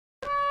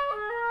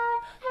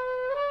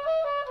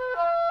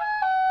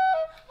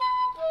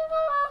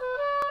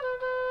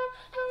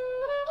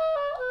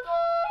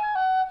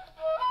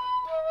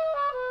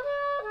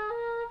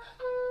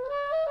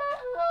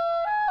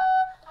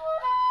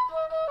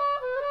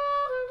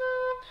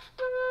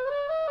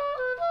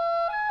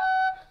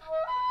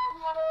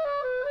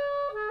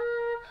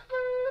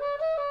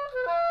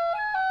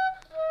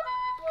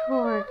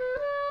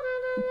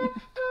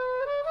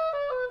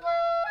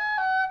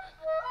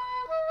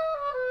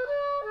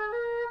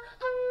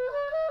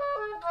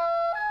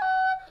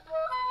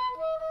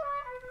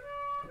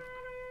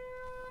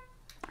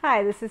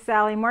Hi, this is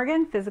Sally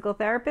Morgan, physical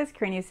therapist,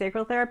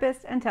 craniosacral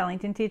therapist, and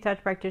Tellington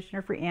T-Touch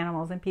practitioner for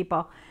animals and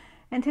people.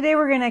 And today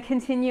we're going to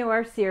continue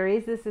our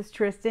series. This is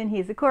Tristan,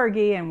 he's a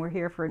Corgi, and we're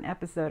here for an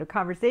episode of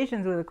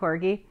Conversations with a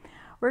Corgi.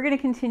 We're going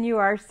to continue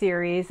our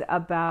series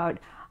about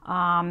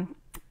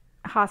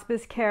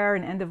hospice care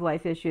and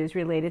end-of-life issues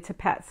related to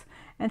pets.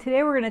 And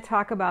today we're going to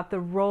talk about the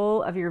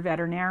role of your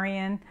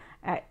veterinarian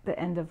at the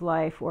end of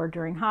life or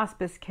during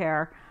hospice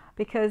care,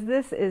 because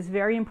this is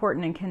very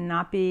important and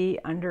cannot be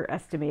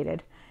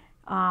underestimated.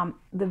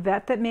 The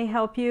vet that may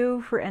help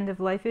you for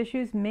end-of-life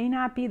issues may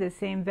not be the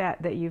same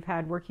vet that you've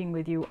had working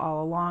with you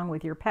all along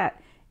with your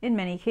pet. In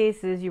many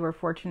cases, you are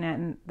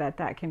fortunate that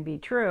that can be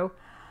true,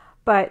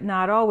 but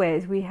not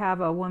always. We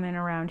have a woman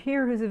around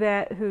here who's a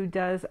vet who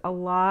does a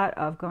lot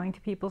of going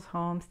to people's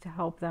homes to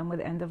help them with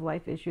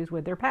end-of-life issues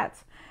with their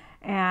pets.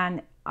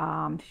 And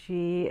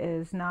she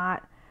is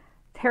not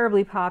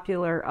terribly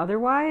popular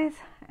otherwise,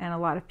 and a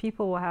lot of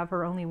people will have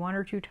her only one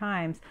or two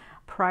times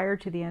prior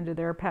to the end of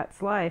their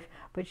pet's life,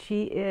 but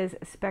she is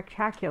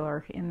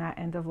spectacular in that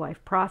end-of-life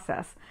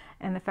process.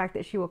 And the fact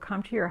that she will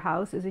come to your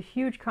house is a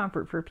huge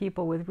comfort for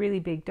people with really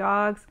big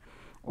dogs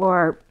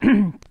or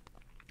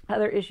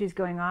other issues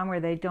going on where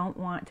they don't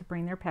want to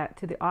bring their pet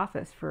to the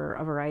office for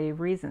a variety of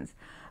reasons.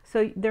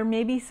 So there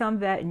may be some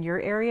vet in your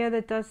area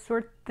that does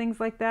things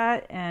like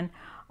that, and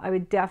I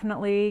would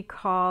definitely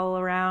call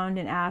around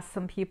and ask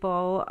some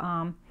people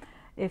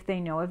if they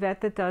know a vet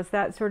that does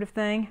that sort of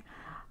thing.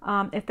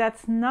 If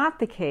that's not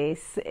the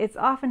case, it's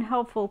often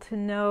helpful to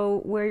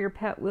know where your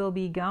pet will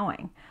be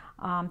going,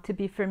 to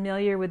be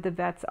familiar with the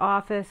vet's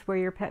office where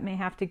your pet may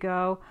have to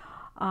go,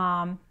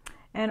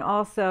 and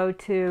also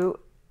to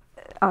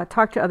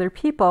talk to other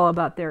people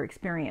about their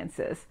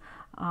experiences.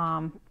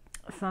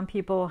 Some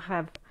people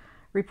have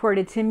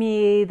reported to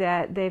me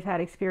that they've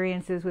had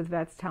experiences with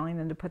vets telling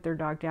them to put their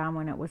dog down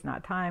when it was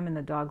not time, and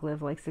the dog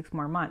lived like 6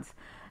 more months.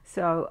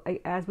 So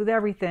as with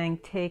everything,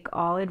 take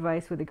all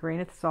advice with a grain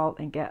of salt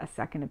and get a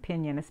second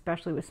opinion,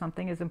 especially with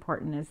something as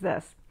important as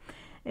this.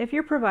 If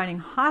you're providing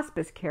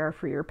hospice care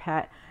for your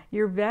pet,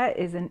 your vet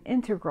is an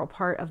integral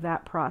part of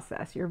that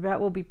process. Your vet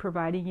will be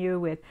providing you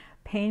with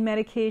pain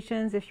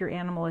medications if your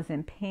animal is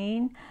in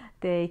pain.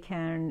 They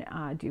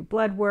can do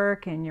blood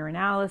work and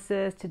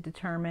urinalysis to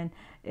determine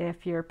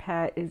if your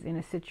pet is in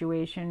a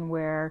situation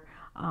where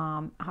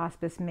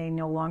hospice may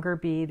no longer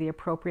be the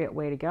appropriate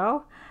way to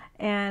go.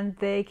 And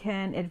they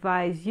can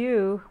advise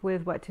you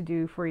with what to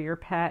do for your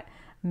pet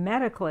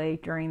medically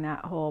during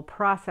that whole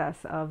process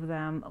of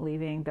them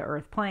leaving the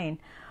earth plane.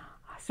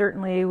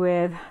 Certainly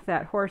with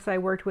that horse I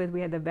worked with,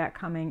 we had the vet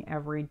coming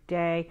every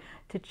day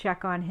to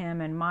check on him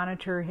and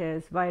monitor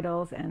his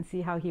vitals and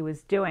see how he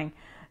was doing.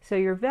 So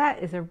your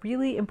vet is a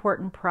really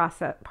important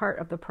part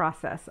of the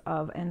process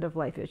of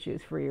end-of-life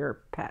issues for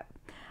your pet.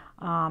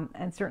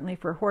 And certainly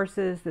for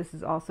horses, this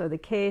is also the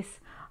case.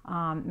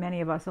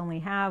 Many of us only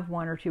have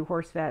 1 or 2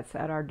 horse vets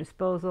at our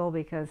disposal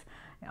because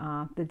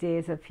the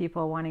days of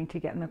people wanting to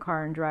get in the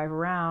car and drive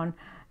around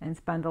and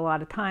spend a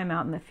lot of time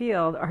out in the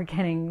field are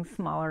getting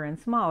smaller and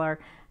smaller.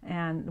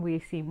 And we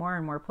see more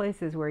and more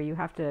places where you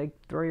have to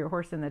throw your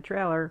horse in the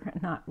trailer,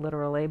 not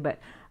literally, but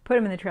put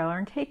him in the trailer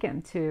and take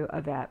him to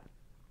a vet.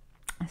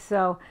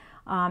 So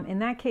in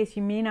that case,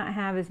 you may not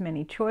have as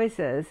many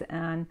choices,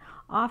 and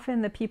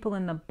often the people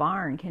in the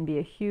barn can be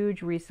a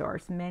huge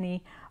resource.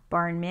 Many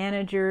barn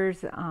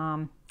managers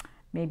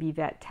may be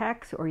vet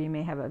techs, or you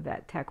may have a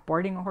vet tech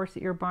boarding a horse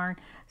at your barn.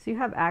 So you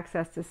have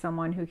access to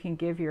someone who can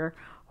give your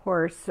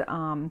horse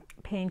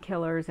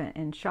painkillers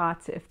and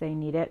shots if they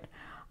need it.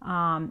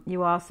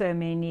 You also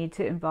may need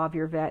to involve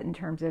your vet in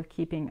terms of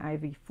keeping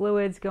IV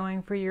fluids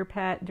going for your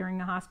pet during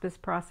the hospice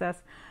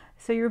process.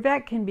 So your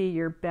vet can be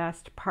your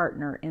best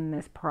partner in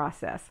this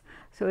process.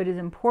 So it is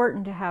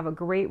important to have a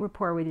great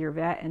rapport with your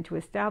vet and to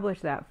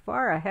establish that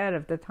far ahead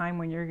of the time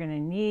when you're going to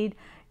need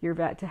your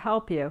vet to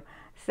help you.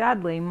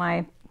 Sadly,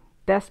 my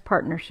best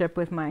partnership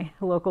with my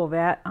local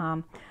vet,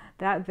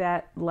 that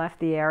vet left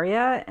the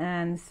area,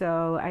 and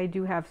so I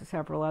do have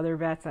several other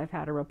vets I've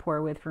had a rapport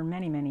with for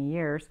many, many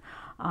years.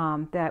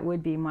 That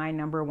would be my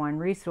number one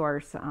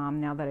resource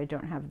now that I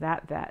don't have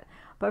that vet.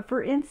 But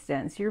for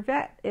instance, your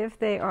vet, if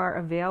they are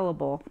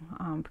available,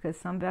 because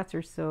some vets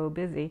are so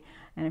busy,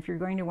 and if you're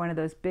going to one of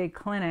those big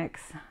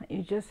clinics,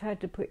 you just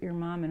had to put your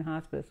mom in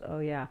hospice. Oh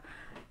yeah,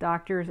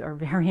 doctors are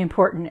very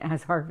important,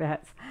 as are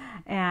vets.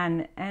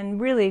 And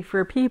really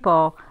for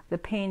people, the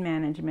pain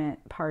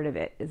management part of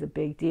it is a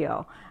big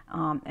deal.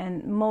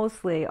 And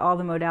mostly all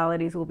the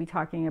modalities we'll be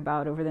talking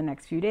about over the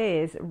next few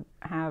days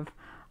have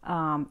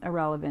a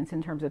relevance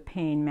in terms of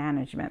pain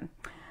management.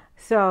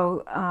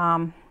 So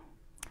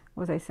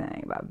what was I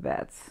saying about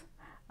vets?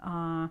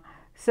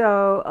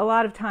 So a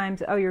lot of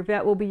times, your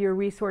vet will be your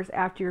resource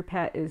after your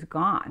pet is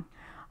gone.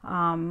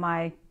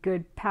 My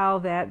good pal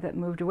vet that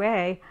moved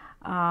away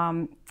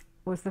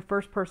was the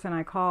first person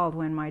I called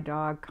when my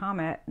dog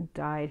Comet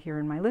died here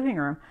in my living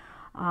room.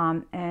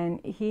 And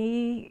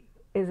he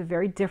is a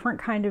very different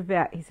kind of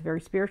vet. He's a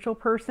very spiritual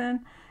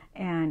person,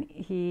 and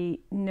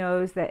he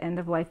knows that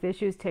end-of-life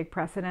issues take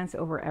precedence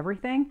over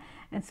everything.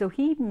 And so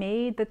he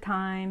made the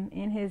time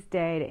in his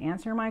day to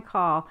answer my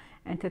call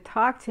and to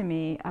talk to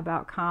me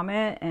about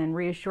Comet and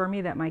reassure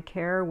me that my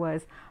care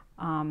was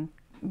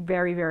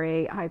very,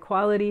 very high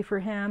quality for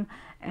him,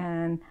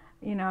 and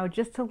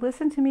just to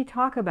listen to me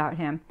talk about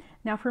him.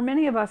 Now, for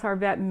many of us, our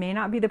vet may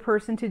not be the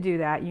person to do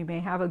that. You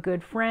may have a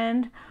good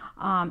friend,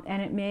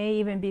 and it may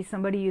even be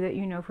somebody that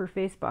you know for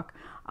Facebook.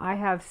 I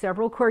have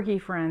several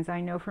Corgi friends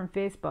I know from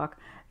Facebook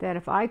that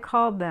if I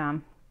called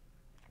them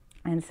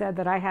and said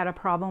that I had a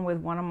problem with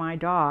one of my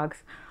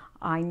dogs,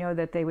 I know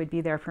that they would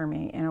be there for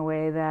me in a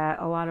way that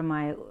a lot of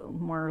my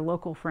more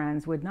local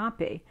friends would not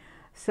be.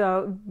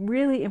 So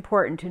really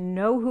important to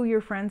know who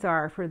your friends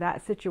are for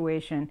that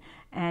situation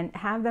and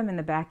have them in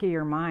the back of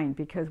your mind,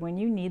 because when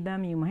you need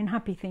them, you might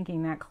not be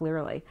thinking that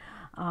clearly.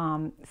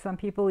 Some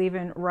people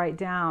even write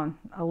down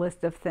a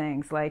list of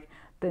things like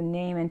the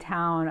name and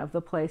town of the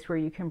place where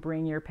you can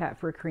bring your pet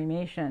for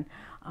cremation,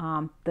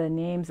 the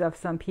names of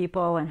some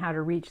people and how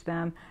to reach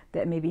them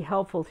that may be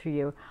helpful to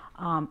you.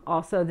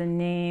 Also the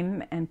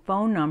name and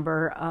phone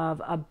number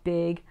of a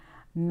big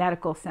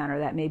medical center.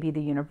 That may be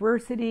the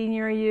university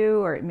near you,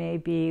 or it may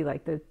be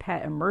like the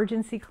pet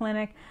emergency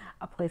clinic,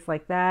 a place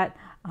like that.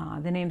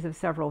 The names of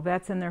several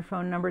vets and their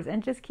phone numbers,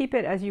 and just keep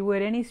it as you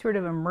would any sort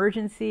of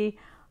emergency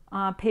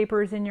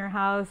papers in your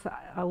house.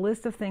 A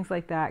list of things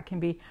like that can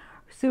be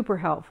super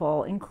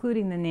helpful,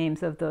 including the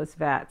names of those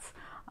vets.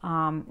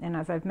 And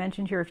as I've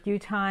mentioned here a few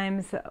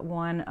times,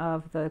 one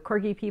of the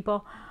Corgi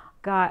people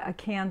got a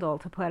candle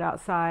to put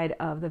outside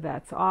of the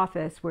vet's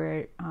office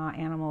where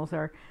animals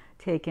are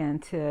taken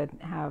to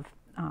have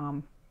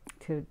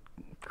to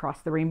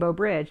cross the Rainbow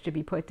Bridge, to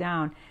be put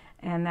down.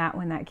 And that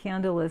when that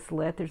candle is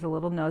lit, there's a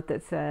little note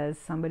that says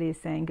somebody is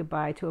saying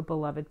goodbye to a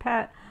beloved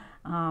pet.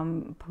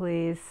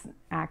 Please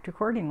act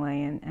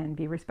accordingly and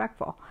be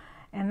respectful.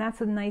 And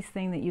that's a nice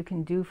thing that you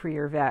can do for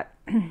your vet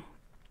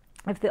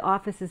if the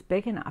office is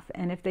big enough.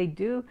 And if they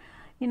do,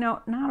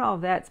 not all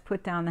vets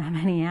put down that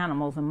many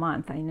animals a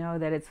month. I know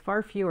that it's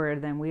far fewer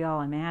than we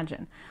all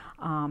imagine.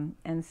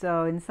 And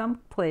so in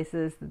some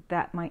places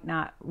that might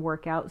not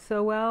work out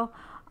so well.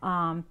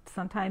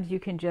 Sometimes you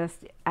can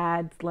just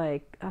add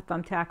like a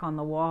thumbtack on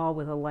the wall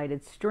with a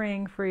lighted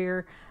string for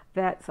your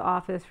vet's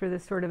office for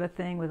this sort of a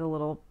thing, with a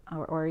little,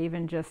 or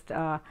even just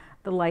the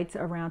lights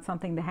around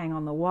something to hang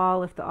on the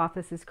wall if the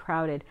office is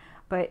crowded.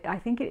 But I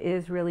think it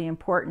is really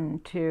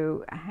important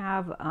to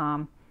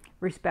have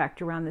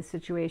respect around the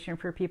situation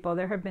for people.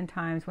 There have been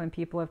times when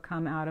people have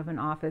come out of an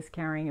office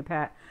carrying a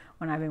pet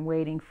when I've been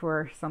waiting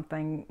for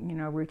something,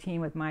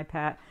 routine with my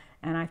pet,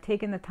 and I've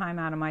taken the time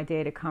out of my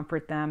day to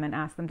comfort them and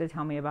ask them to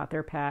tell me about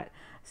their pet.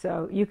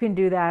 So you can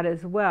do that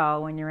as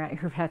well when you're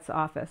at your vet's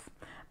office.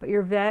 But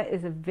your vet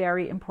is a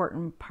very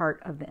important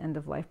part of the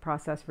end-of-life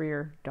process for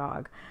your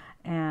dog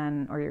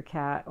or your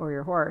cat or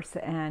your horse,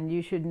 and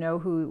you should know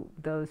who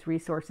those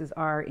resources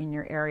are in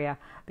your area,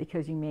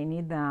 because you may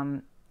need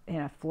them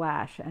in a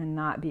flash and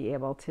not be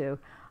able to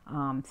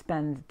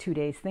spend 2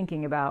 days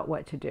thinking about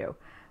what to do.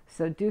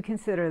 So do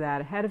consider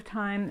that ahead of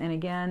time. And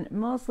again,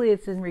 mostly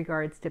it's in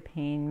regards to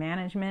pain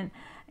management.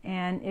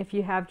 And if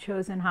you have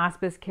chosen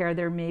hospice care,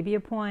 there may be a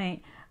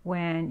point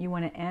when you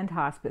want to end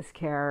hospice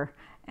care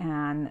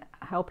and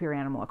help your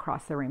animal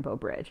across the Rainbow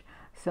Bridge.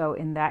 So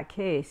in that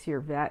case, your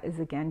vet is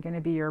again going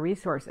to be your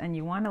resource, and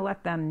you want to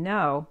let them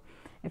know.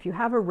 If you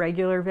have a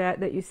regular vet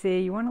that you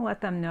see, you want to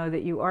let them know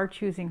that you are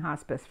choosing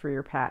hospice for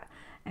your pet,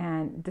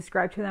 and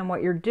describe to them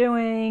what you're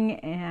doing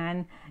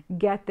and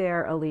get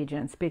their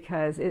allegiance,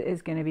 because it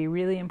is going to be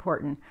really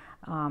important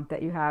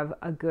that you have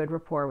a good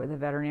rapport with a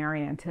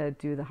veterinarian to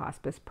do the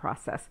hospice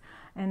process.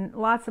 And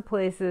lots of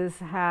places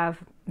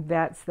have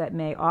vets that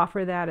may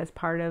offer that as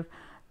part of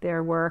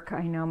their work.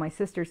 I know my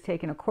sister's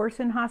taken a course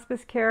in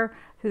hospice care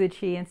through the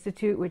Chi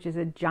Institute, which is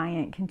a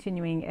giant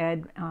continuing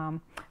ed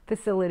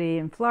facility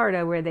in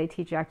Florida where they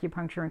teach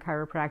acupuncture and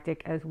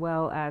chiropractic as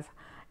well as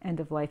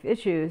end-of-life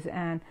issues.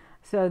 And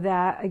so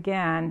that,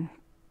 again,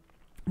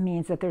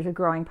 means that there's a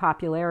growing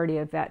popularity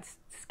of vets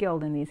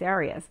skilled in these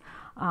areas.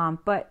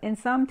 But in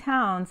some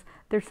towns,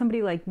 there's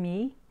somebody like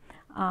me.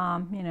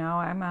 I'm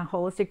a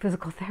holistic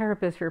physical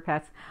therapist for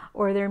pets.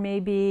 Or there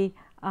may be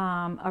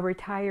a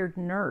retired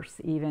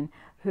nurse even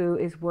who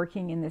is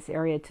working in this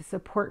area to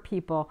support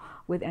people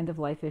with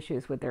end-of-life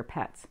issues with their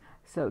pets.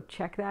 So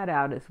check that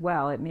out as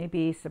well. It may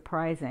be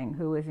surprising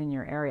who is in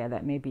your area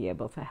that may be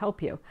able to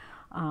help you.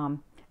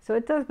 So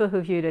it does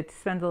behoove you to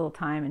spend a little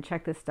time and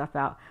check this stuff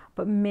out,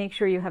 but make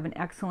sure you have an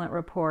excellent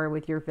rapport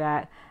with your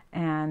vet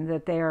and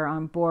that they are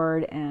on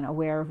board and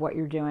aware of what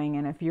you're doing.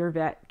 And if your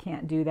vet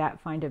can't do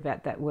that, find a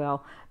vet that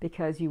will,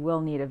 because you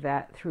will need a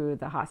vet through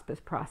the hospice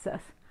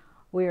process.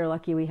 We are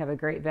lucky we have a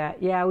great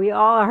vet. Yeah, we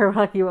all are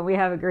lucky when we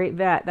have a great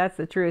vet. That's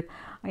the truth.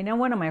 I know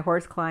one of my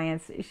horse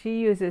clients, she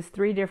uses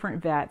 3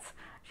 different vets.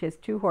 She has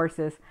 2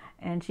 horses,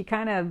 and she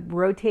kind of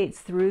rotates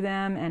through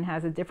them and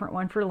has a different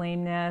one for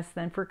lameness,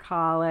 then for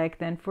colic,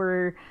 then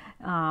for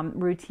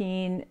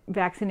routine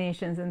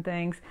vaccinations and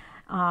things.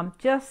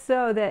 just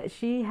so that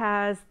she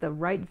has the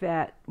right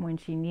vet when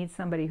she needs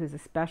somebody who's a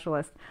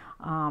specialist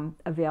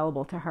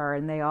available to her.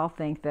 And they all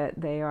think that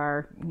they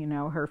are,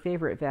 her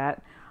favorite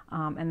vet,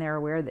 and they're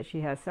aware that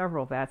she has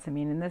several vets. I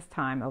mean, in this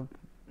time of,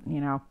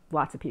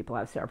 lots of people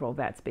have several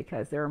vets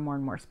because there are more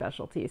and more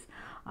specialties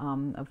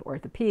of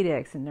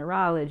orthopedics and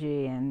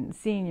neurology and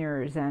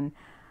seniors and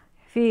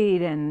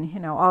feed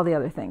and, all the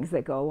other things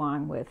that go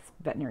along with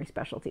veterinary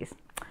specialties.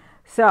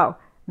 So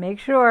make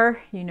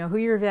sure you know who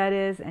your vet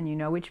is and you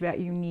know which vet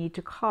you need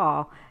to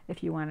call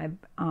if you want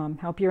to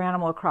help your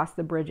animal across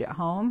the bridge at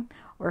home,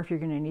 or if you're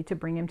going to need to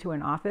bring him to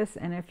an office.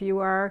 And if you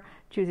are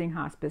choosing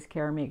hospice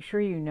care, make sure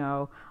you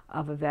know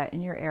of a vet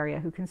in your area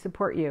who can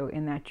support you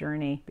in that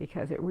journey,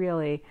 because it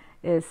really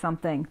is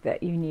something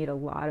that you need a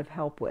lot of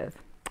help with.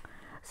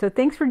 So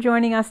thanks for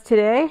joining us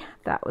today.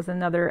 That was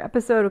another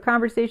episode of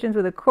Conversations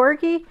with a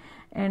Corgi,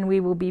 and we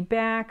will be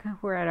back.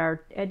 We're at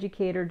our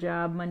educator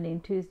job Monday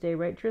and Tuesday,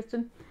 right,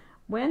 Tristan?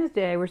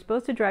 Wednesday, we're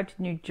supposed to drive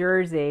to New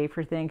Jersey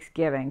for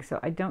Thanksgiving, so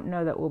I don't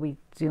know that we'll be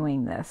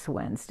doing this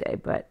Wednesday,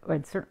 but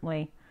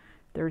certainly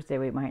Thursday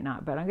we might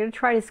not. But I'm going to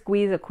try to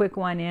squeeze a quick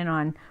one in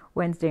on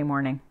Wednesday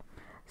morning.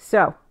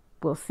 So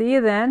we'll see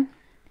you then.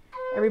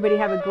 Everybody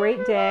have a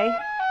great day.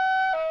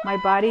 My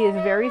body is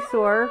very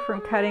sore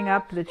from cutting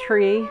up the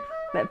tree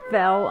that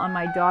fell on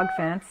my dog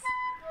fence.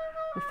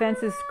 The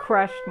fence is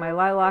crushed. My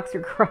lilacs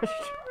are crushed.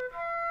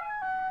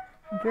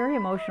 I'm very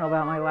emotional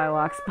about my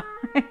lilacs.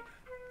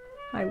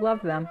 I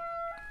love them.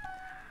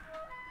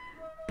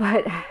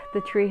 But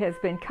the tree has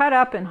been cut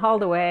up and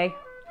hauled away.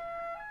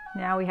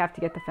 Now we have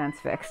to get the fence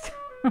fixed.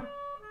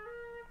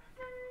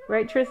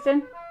 Right,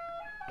 Tristan?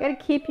 Got to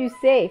keep you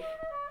safe.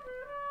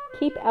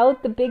 Keep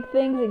out the big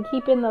things and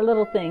keep in the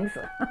little things.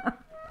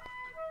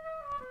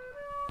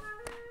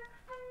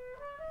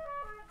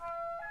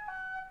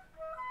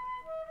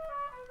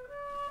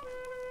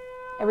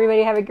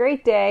 Everybody have a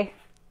great day.